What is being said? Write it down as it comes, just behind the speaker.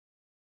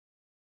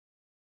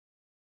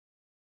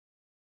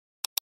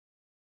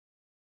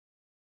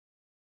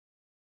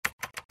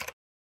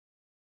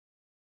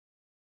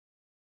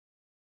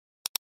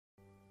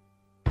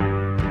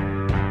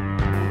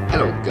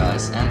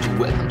guys, and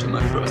welcome to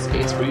my first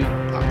Skate 3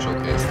 Park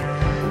Showcase.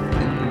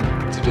 In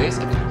today's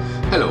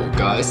Hello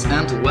guys,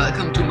 and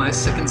welcome to my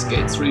second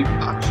Skate 3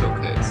 Park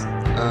Showcase.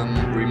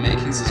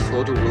 Remaking this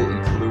photo will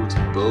include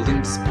building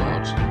the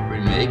spot,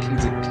 remaking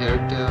the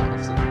character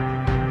of the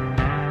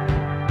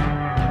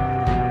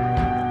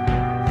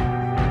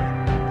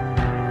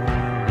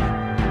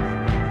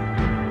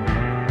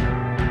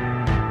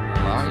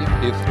Mario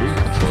P3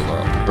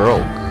 controller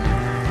broke.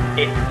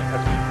 It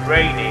has been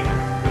raining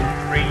for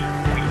 3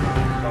 weeks.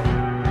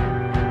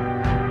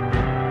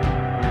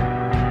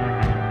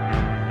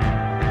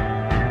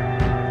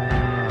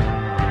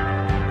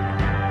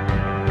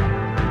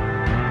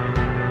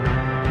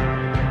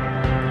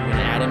 You can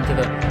add him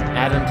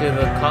to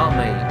the call,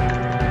 mate.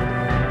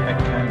 I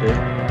can do.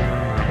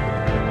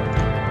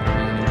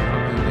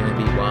 He's gonna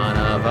be one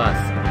of us.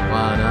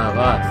 One of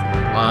us.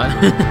 One.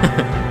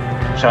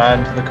 Shall I add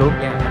him to the call?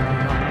 Yeah.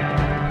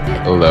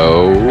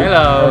 Hello.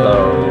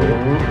 Hello.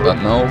 But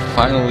now,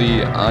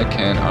 finally, I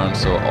can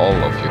answer all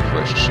of your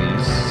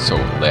questions, so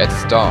let's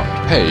start.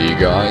 Hey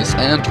guys,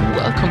 and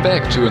welcome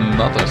back to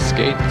another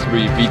Skate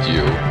 3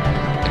 video.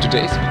 In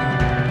today's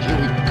video, here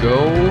we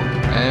go,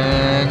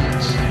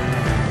 and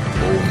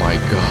oh my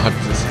god,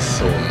 this is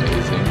so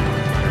amazing.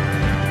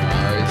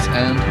 Guys,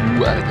 and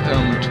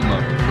welcome to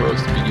my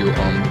first video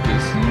on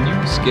this new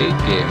skate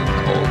game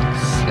called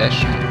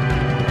Session.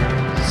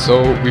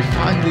 So we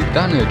finally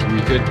done it,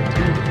 we hit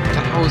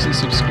 2,000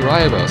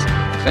 subscribers.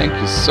 Thank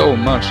you so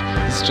much,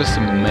 it's just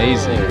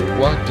amazing.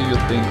 What do you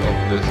think of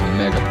this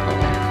mega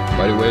power?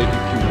 By the way,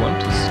 if you want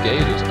to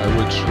skate it, I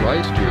will try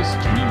to do a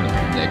stream in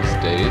the next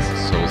days,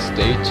 so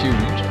stay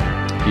tuned.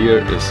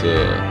 Here is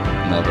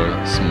another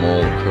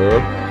small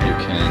curb, you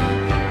can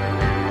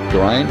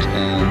grind,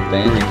 and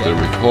then during the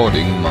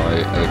recording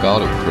my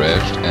Elgato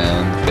crashed,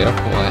 and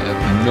therefore I have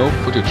no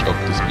footage of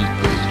the speed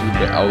boost due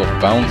to the out of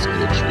bounds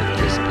glitch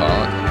with this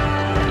park.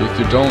 If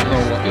you don't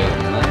know what the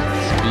max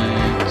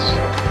speed,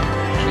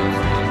 jump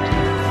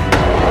into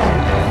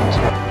and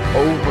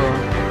over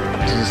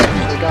to the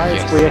speed. Hey guys,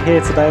 Yes. we are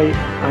here today.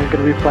 I'm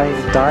going to be playing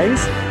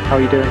DIZE. How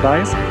are you doing,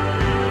 DIZE?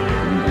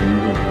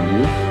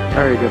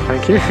 Very good,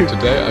 thank you.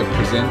 Today I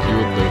present you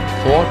the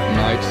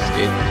Fortnite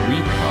Skate 3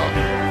 Park.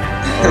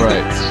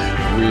 Alright,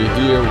 we're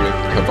here with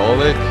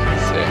Kabalik.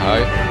 Say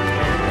hi.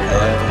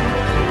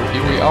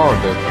 Here we are,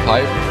 the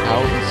 5,000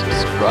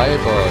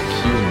 subscriber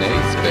Q&A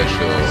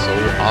special. So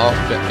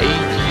after 8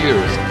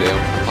 years, there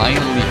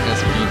finally has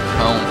been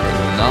found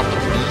another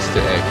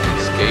Easter egg in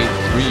Skate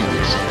 3,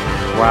 which...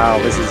 Wow,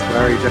 this is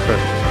very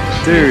different.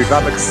 Dude,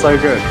 that looks so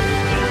good.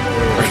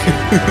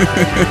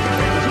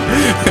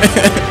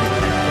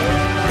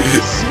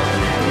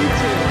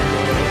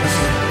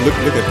 Look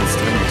at this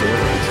tiny door.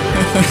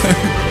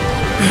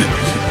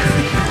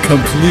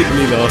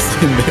 Completely lost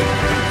in there.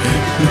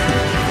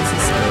 This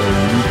is a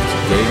neat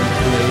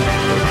gameplay.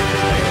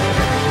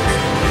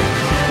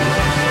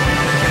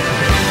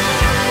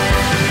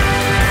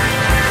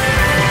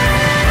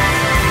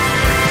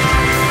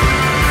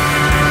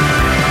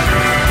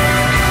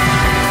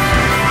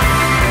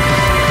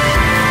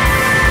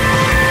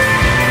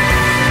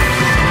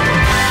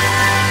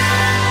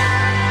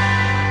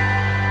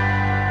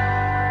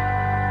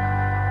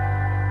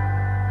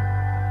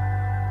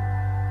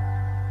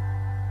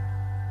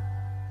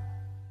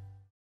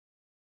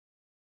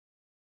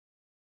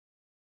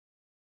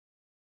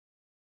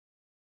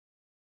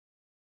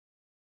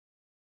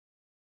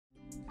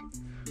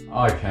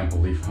 I can't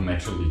believe I'm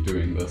actually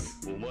doing this.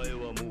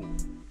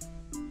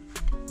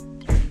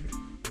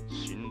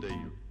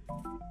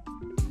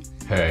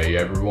 Hey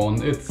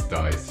everyone, it's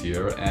DIZE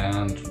here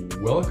and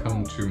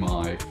welcome to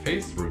my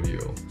face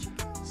reveal.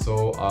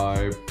 So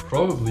I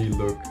probably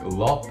look a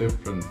lot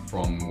different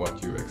from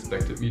what you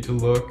expected me to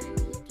look,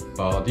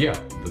 but yeah,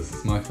 this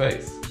is my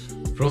face.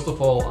 First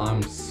of all,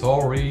 I'm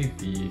sorry,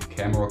 the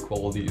camera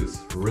quality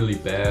is really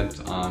bad.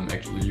 I'm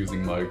actually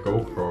using my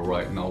GoPro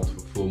right now to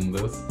film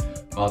this.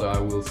 But I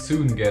will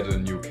soon get a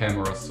new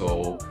camera,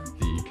 so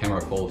the camera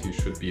quality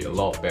should be a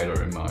lot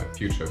better in my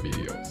future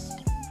videos.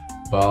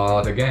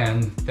 But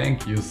again,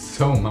 thank you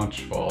so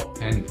much for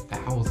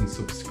 10,000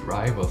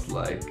 subscribers,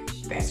 like,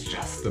 that's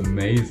just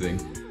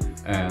amazing.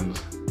 And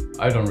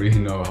I don't really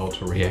know how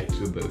to react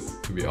to this,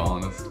 to be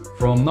honest.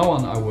 From now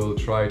on I will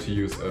try to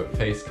use a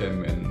face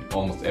cam in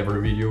almost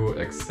every video,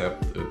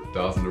 except it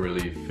doesn't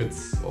really fit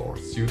or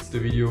suits the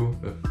video,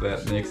 if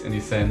that makes any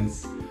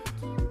sense.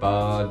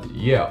 But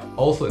yeah,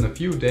 also in a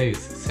few days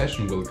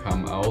Session will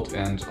come out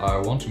and I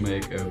want to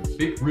make a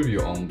big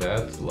review on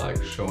that,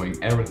 like showing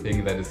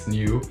everything that is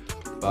new,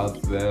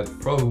 but that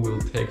probably will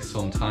take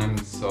some time,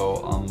 so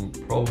I'm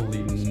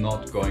probably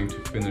not going to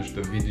finish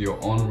the video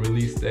on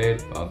release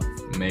date, but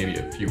maybe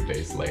a few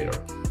days later.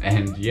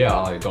 And yeah,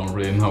 I don't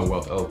really know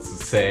what else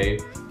to say.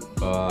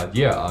 But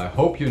yeah, I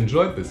hope you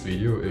enjoyed this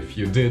video. If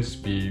you did,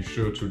 be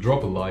sure to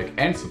drop a like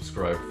and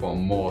subscribe for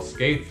more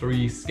Skate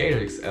 3,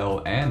 Skate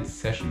XL and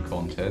Session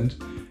content.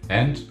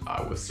 And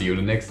I will see you in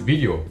the next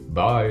video.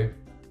 Bye!